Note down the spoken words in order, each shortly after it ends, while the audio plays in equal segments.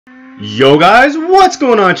Yo guys, what's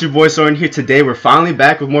going on? It's your boy Soren here. Today we're finally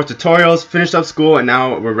back with more tutorials, finished up school, and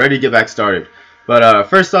now we're ready to get back started. But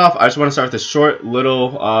first off, I just want to start with a short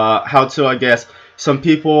little how-to, I guess. Some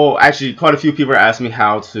people, actually quite a few people are asking me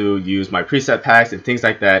how to use my preset packs and things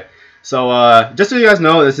like that. So just so you guys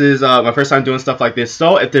know, this is my first time doing stuff like this.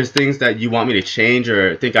 So if there's things that you want me to change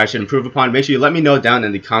or think I should improve upon, make sure you let me know down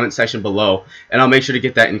in the comment section below, and I'll make sure to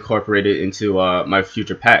get that incorporated into my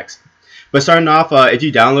future packs. But starting off, if you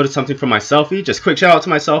downloaded something from my Sellfy, just quick shout out to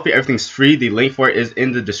my Sellfy. Everything's free. The link for it is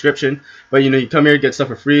in the description. But you come here to get stuff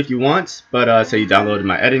for free if you want. But say you downloaded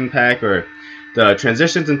my editing pack or the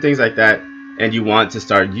transitions and things like that, and you want to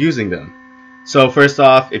start using them. So first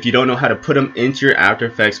off, if you don't know how to put them into your After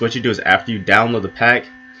Effects, what you do is after you download the pack,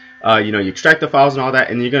 you extract the files and all that,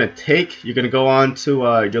 and you're gonna go on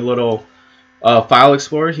to your little file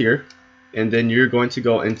explorer here, and then you're going to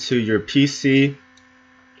go into your PC.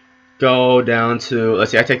 Go down to, let's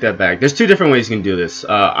see, I take that back. There's two different ways you can do this.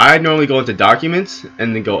 I normally go into Documents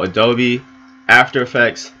and then go Adobe, After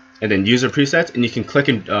Effects, and then User Presets, and you can click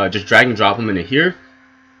and just drag and drop them into here.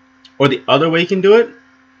 Or the other way you can do it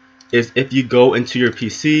is if you go into your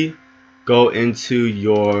PC, go into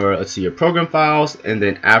your, let's see, your program files, and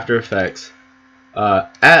then After Effects,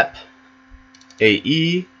 App,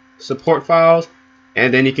 AE, Support Files,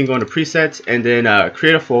 and then you can go into Presets and then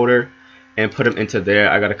create a folder and put them into there.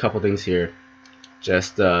 I got a couple things here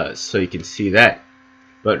just so you can see that.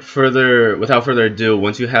 But without further ado,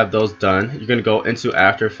 once you have those done, you're going to go into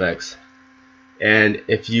After Effects, and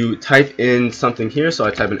if you type in something here, so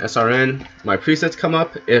I type in SRN, my presets come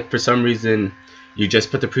up. If for some reason you just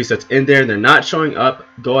put the presets in there and they're not showing up,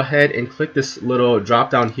 go ahead and click this little drop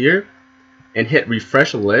down here and hit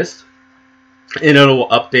refresh list, and it'll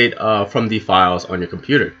update from the files on your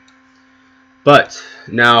computer. But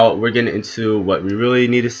now we're getting into what we really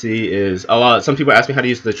need to see is some people ask me how to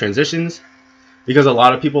use the transitions, because a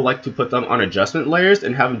lot of people like to put them on adjustment layers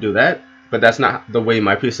and have them do that, but that's not the way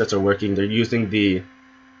my presets are working. They're using the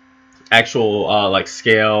actual like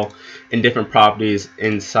scale and different properties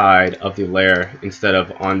inside of the layer instead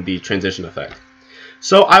of on the transition effect.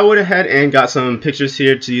 So I went ahead and got some pictures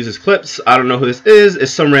here to use as clips. I don't know who this is.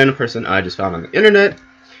 It's some random person I just found on the internet,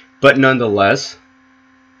 but nonetheless,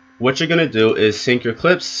 what you're going to do is sync your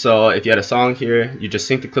clips. So if you had a song here, you just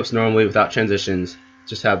sync the clips normally without transitions.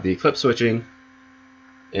 Just have the clip switching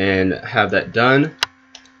and have that done.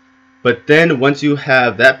 But then once you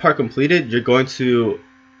have that part completed, you're going to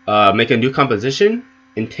make a new composition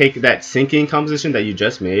and take that syncing composition that you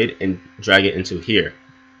just made and drag it into here.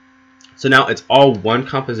 So now it's all one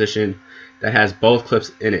composition that has both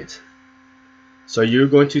clips in it. So you're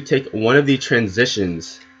going to take one of the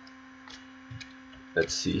transitions,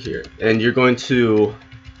 let's see here, and you're going to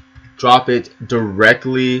drop it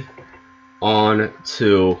directly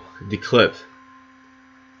onto the clip.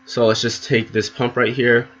 So let's just take this pump right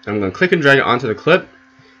here. I'm going to click and drag it onto the clip,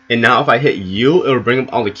 and now if I hit U, it'll bring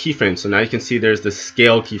up all the keyframes. So now you can see there's the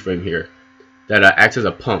scale keyframe here that acts as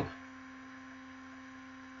a pump,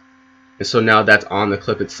 and so now that's on the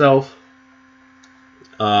clip itself.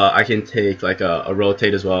 I can take like a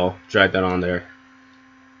rotate as well, drag that on there.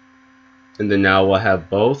 And then now we'll have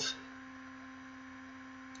both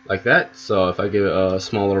like that. So if I give it a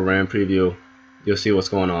small little RAM preview, you'll see what's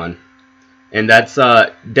going on. And that's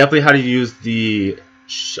definitely how to use the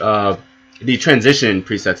transition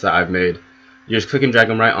presets that I've made. You just click and drag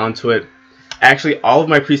them right onto it. Actually, all of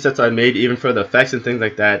my presets I've made, even for the effects and things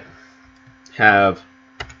like that,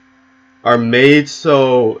 are made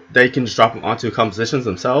so that you can just drop them onto compositions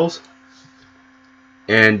themselves,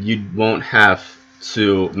 and you won't have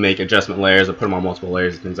to make adjustment layers or put them on multiple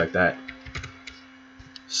layers and things like that.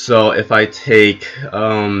 So if I take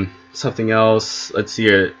something else, let's see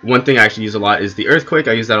here. One thing I actually use a lot is the earthquake.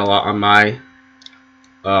 I use that a lot on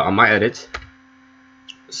my edits.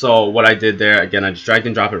 So what I did there, again, I just dragged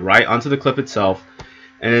and dropped it right onto the clip itself,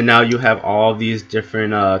 and then now you have all these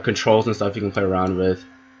different controls and stuff you can play around with.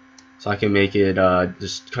 So I can make it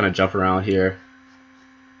just kind of jump around here.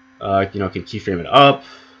 I can keyframe it up,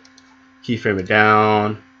 keyframe it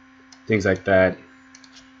down, things like that.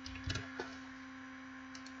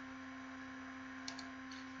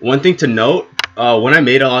 One thing to note, when I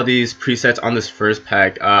made all these presets on this first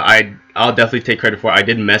pack, I'll definitely take credit for it. I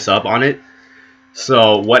did mess up on it.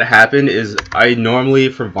 So what happened is, I normally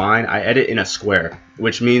for Vine I edit in a square,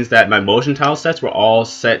 which means that my motion tile sets were all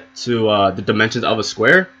set to the dimensions of a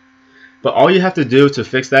square. But all you have to do to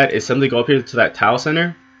fix that is simply go up here to that tile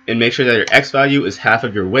center and make sure that your X value is half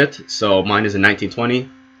of your width. So mine is a 1920,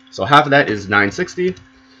 so half of that is 960.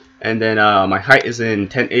 and then my height is in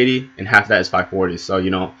 1080, and half of that is 540. So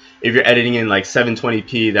you know, if you're editing in like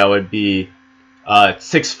 720p, that would be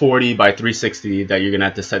 640 by 360 that you're gonna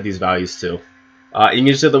have to set these values to. You can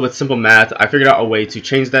just do it with simple math. I figured out a way to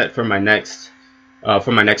change that for my next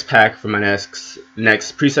pack, for my next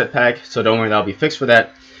preset pack. So don't worry, that'll be fixed for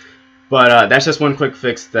that. But that's just one quick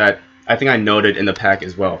fix that I think I noted in the pack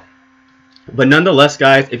as well. But nonetheless,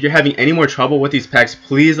 guys, if you're having any more trouble with these packs,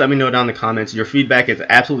 please let me know down in the comments. Your feedback is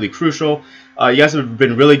absolutely crucial. You guys have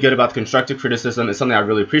been really good about the constructive criticism. It's something I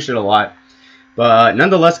really appreciate a lot. But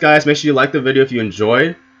nonetheless, guys, make sure you like the video if you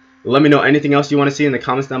enjoyed. Let me know anything else you want to see in the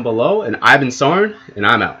comments down below. And I've been Soren, and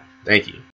I'm out. Thank you.